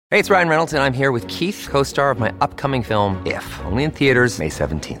Hey, it's Ryan Reynolds, and I'm here with Keith, co-star of my upcoming film, If, only in theaters May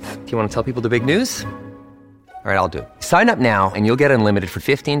 17th. Do you want to tell people the big news? All right, I'll do it. Sign up now and you'll get unlimited for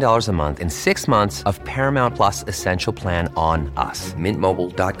 $15 a month and 6 months of Paramount Plus Essential Plan on us.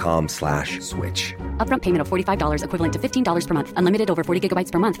 MintMobile.com/switch. Upfront payment of $45 equivalent to $15 per month. Unlimited over 40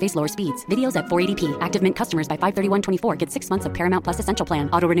 gigabytes per month. Face lower speeds. Videos at 480p. Active Mint customers by 531.24 get 6 months of Paramount Plus Essential Plan.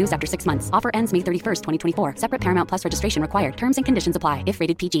 Auto renews after 6 months. Offer ends May 31st, 2024. Separate Paramount Plus registration required. Terms and conditions apply if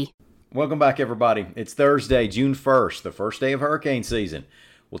rated PG. Welcome back, everybody. It's Thursday, June 1st, the first day of hurricane season.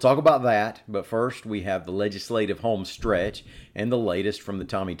 We'll talk about that, but first we have the legislative home stretch and the latest from the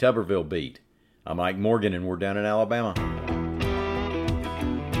Tommy Tuberville beat. I'm Mike Morgan, and we're down in Alabama.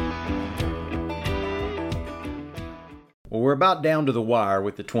 Well, we're about down to the wire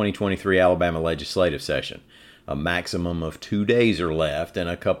with the 2023 Alabama legislative session. A maximum of 2 days are left, and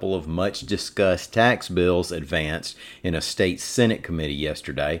a couple of much-discussed tax bills advanced in a state Senate committee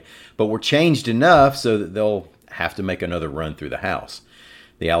yesterday, but were changed enough so that they'll have to make another run through the House.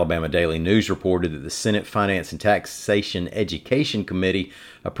 The Alabama Daily News reported that the Senate Finance and Taxation Education Committee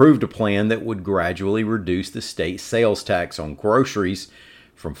approved a plan that would gradually reduce the state sales tax on groceries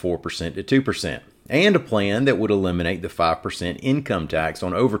from 4% to 2%, and a plan that would eliminate the 5% income tax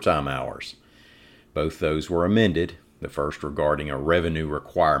on overtime hours. Both those were amended, the first regarding a revenue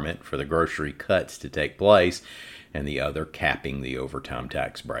requirement for the grocery cuts to take place, and the other capping the overtime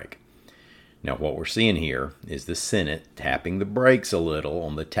tax break. Now, what we're seeing here is the Senate tapping the brakes a little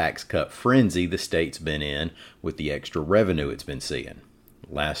on the tax cut frenzy the state's been in with the extra revenue it's been seeing.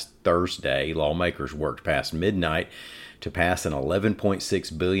 Last Thursday, lawmakers worked past midnight to pass an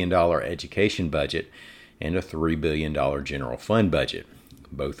 $11.6 billion education budget and a $3 billion general fund budget.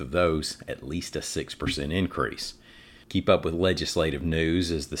 Both of those at least a 6% increase. Keep up with legislative news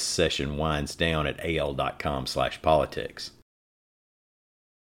as the session winds down at al.com/politics.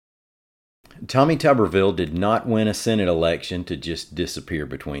 Tommy Tuberville did not win a Senate election to just disappear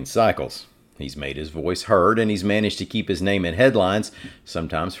between cycles. He's made his voice heard, and he's managed to keep his name in headlines,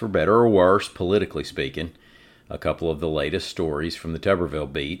 sometimes for better or worse, politically speaking. A couple of the latest stories from the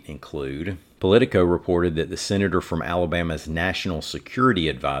Tuberville beat include: Politico reported that the senator from Alabama's National Security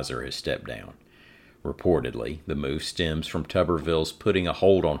Advisor has stepped down. Reportedly, the move stems from Tuberville's putting a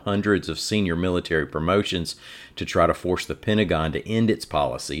hold on hundreds of senior military promotions to try to force the Pentagon to end its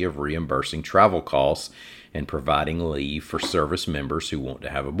policy of reimbursing travel costs and providing leave for service members who want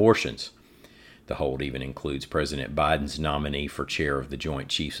to have abortions. The hold even includes President Biden's nominee for chair of the Joint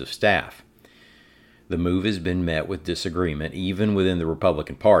Chiefs of Staff. The move has been met with disagreement even within the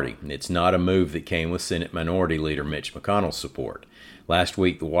Republican Party. It's not a move that came with Senate Minority Leader Mitch McConnell's support. Last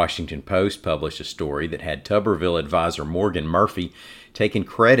week, the Washington Post published a story that had Tuberville advisor Morgan Murphy taking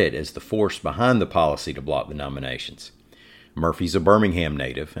credit as the force behind the policy to block the nominations. Murphy's a Birmingham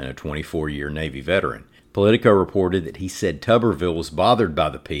native and a 24-year Navy veteran. Politico reported that he said Tuberville was bothered by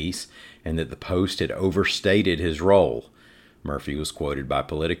the piece and that the Post had overstated his role. Murphy was quoted by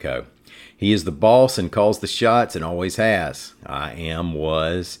Politico: "He is the boss and calls the shots and always has.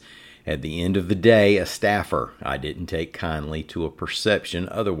 was, at the end of the day, a staffer. I didn't take kindly to a perception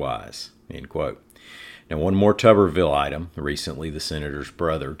otherwise." End quote. Now, one more Tuberville item. Recently, the senator's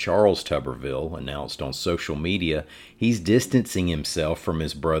brother, Charles Tuberville, announced on social media he's distancing himself from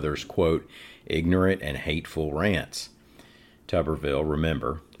his brother's, quote, ignorant and hateful rants. Tuberville,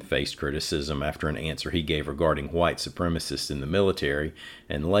 remember, faced criticism after an answer he gave regarding white supremacists in the military,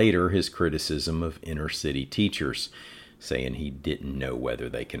 and later his criticism of inner-city teachers, saying he didn't know whether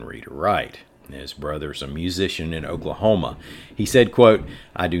they can read or write. His brother's a musician in Oklahoma. He said, quote,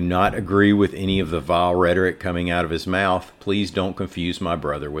 "I do not agree with any of the vile rhetoric coming out of his mouth. Please don't confuse my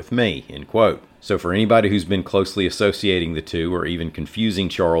brother with me," end quote. So for anybody who's been closely associating the two or even confusing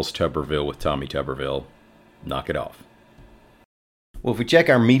Charles Tuberville with Tommy Tuberville, knock it off. Well, if we check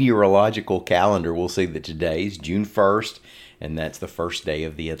our meteorological calendar, we'll see that today's June 1st, and that's the first day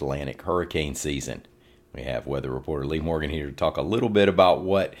of the Atlantic hurricane season. We have weather reporter Lee Morgan here to talk a little bit about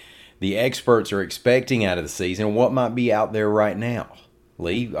what the experts are expecting out of the season and what might be out there right now.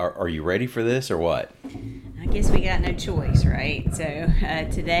 Lee, are you ready for this or what? I guess we got no choice, right? So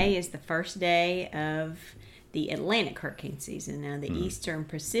today is the first day of the Atlantic hurricane season. Now, the Eastern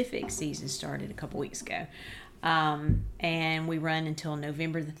Pacific season started a couple weeks ago. And we run until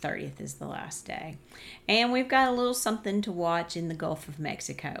November the 30th is the last day. And we've got a little something to watch in the Gulf of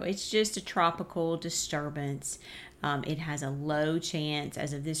Mexico. It's just a tropical disturbance. It has a low chance,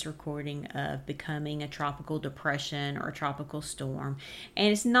 as of this recording, of becoming a tropical depression or a tropical storm.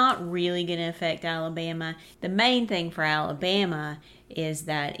 And it's not really going to affect Alabama. The main thing for Alabama is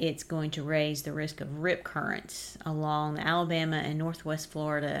that it's going to raise the risk of rip currents along the Alabama and northwest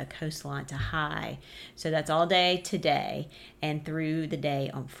Florida coastline to high. So that's all day today and through the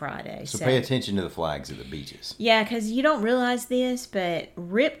day on Friday. So pay attention to the flags at the beaches. Yeah, because you don't realize this, but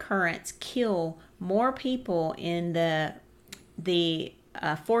rip currents kill more people in the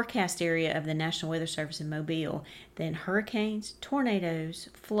forecast area of the National Weather Service in Mobile than hurricanes, tornadoes,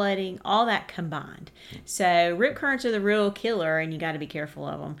 flooding, all that combined. So rip currents are the real killer, and you got to be careful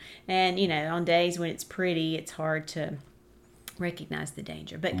of them. And, on days when it's pretty, it's hard to recognize the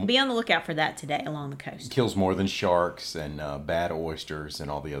danger. But be on the lookout for that today along the coast. Kills more than sharks and bad oysters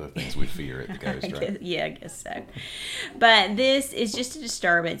and all the other things we fear at the coast, right? Yeah, I guess so. But this is just a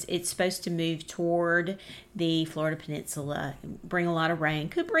disturbance. It's supposed to move toward the Florida Peninsula, bring a lot of rain,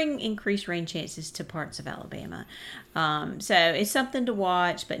 could bring increased rain chances to parts of Alabama. So it's something to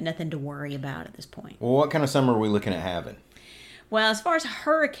watch, but nothing to worry about at this point. Well, what kind of summer are we looking at having? Well, as far as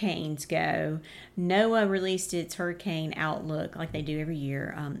hurricanes go, NOAA released its hurricane outlook like they do every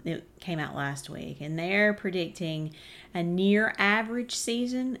year. It came out last week, and they're predicting a near average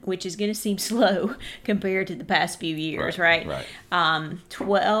season, which is going to seem slow compared to the past few years, right?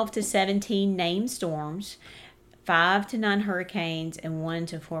 12 to 17 named storms, 5 to 9 hurricanes, and 1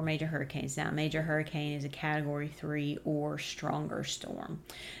 to 4 major hurricanes. Now, a major hurricane is a Category 3 or stronger storm.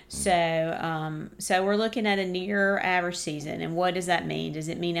 So we're looking at a near average season. And what does that mean? Does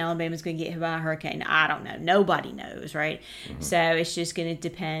it mean Alabama's going to get hit by a hurricane? I don't know. Nobody knows, right? Mm-hmm. So it's just going to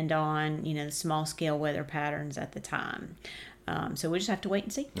depend on, the small scale weather patterns at the time. So we'll just have to wait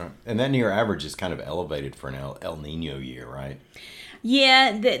and see. Right. And that near average is kind of elevated for an El Nino year, right?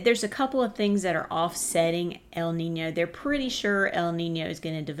 Yeah, there's a couple of things that are offsetting El Nino. They're pretty sure El Nino is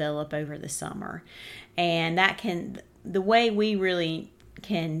going to develop over the summer. And the way we really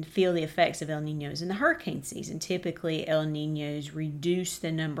can feel the effects of El Niños in the hurricane season. Typically, El Niños reduce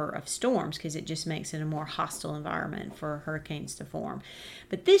the number of storms because it just makes it a more hostile environment for hurricanes to form.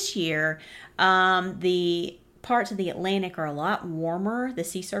 But this year, the parts of the Atlantic are a lot warmer, the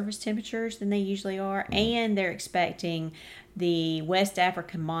sea surface temperatures, than they usually are, and they're expecting the West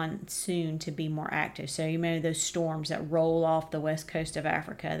African monsoon to be more active. So you know those storms that roll off the west coast of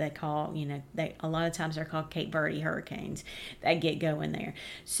Africa, they call, a lot of times they're called Cape Verde hurricanes that get going there.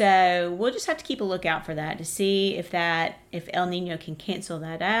 So we'll just have to keep a lookout for that to see if El Nino can cancel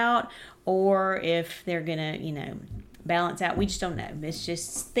that out, or if they're gonna, balance out. We just don't know. It's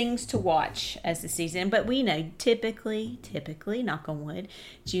just things to watch as the season. But we know typically, knock on wood,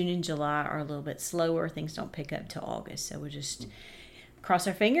 June and July are a little bit slower. Things don't pick up till August. So we'll just cross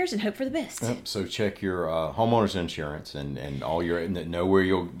our fingers and hope for the best. Yep. So check your homeowner's insurance and all your, know where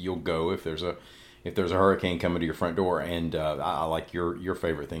you'll go if there's a hurricane coming to your front door. And I like your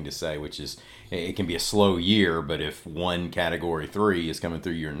favorite thing to say, which is it can be a slow year, but if one Category 3 is coming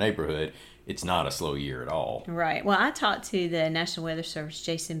through your neighborhood, it's not a slow year at all. Right. Well, I talked to the National Weather Service,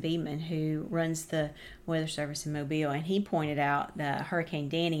 Jason Beeman, who runs the Weather Service in Mobile, and he pointed out that Hurricane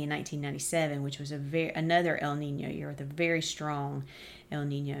Danny in 1997, which was another El Nino year with a very strong El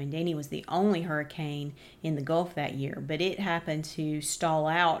Nino. And Danny was the only hurricane in the Gulf that year, but it happened to stall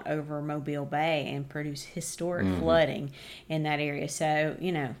out over Mobile Bay and produce historic flooding in that area. So,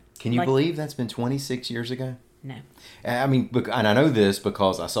 Can you believe that's been 26 years ago? No. I mean, and I know this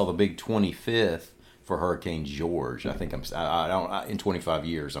because I saw the big 25th for Hurricane George. I think in 25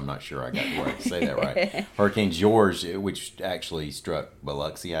 years, I'm not sure I got the right to say that right. Hurricane George, which actually struck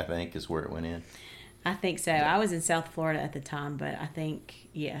Biloxi, I think, is where it went in. I think so. I was in South Florida at the time, but I think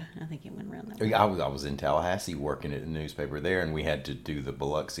it went around that way. I was in Tallahassee working at the newspaper there, and we had to do the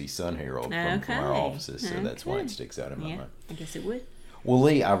Biloxi Sun Herald from our offices, so that's why it sticks out in my mind. I guess it would. Well,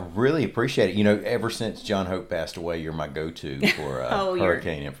 Lee, I really appreciate it. Ever since John Hope passed away, you're my go-to for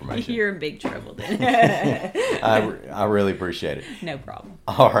hurricane information. You're in big trouble then. I really appreciate it. No problem.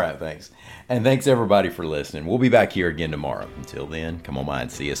 All right, thanks. And thanks, everybody, for listening. We'll be back here again tomorrow. Until then, come on by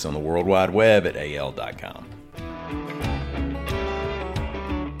and see us on the World Wide Web at al.com.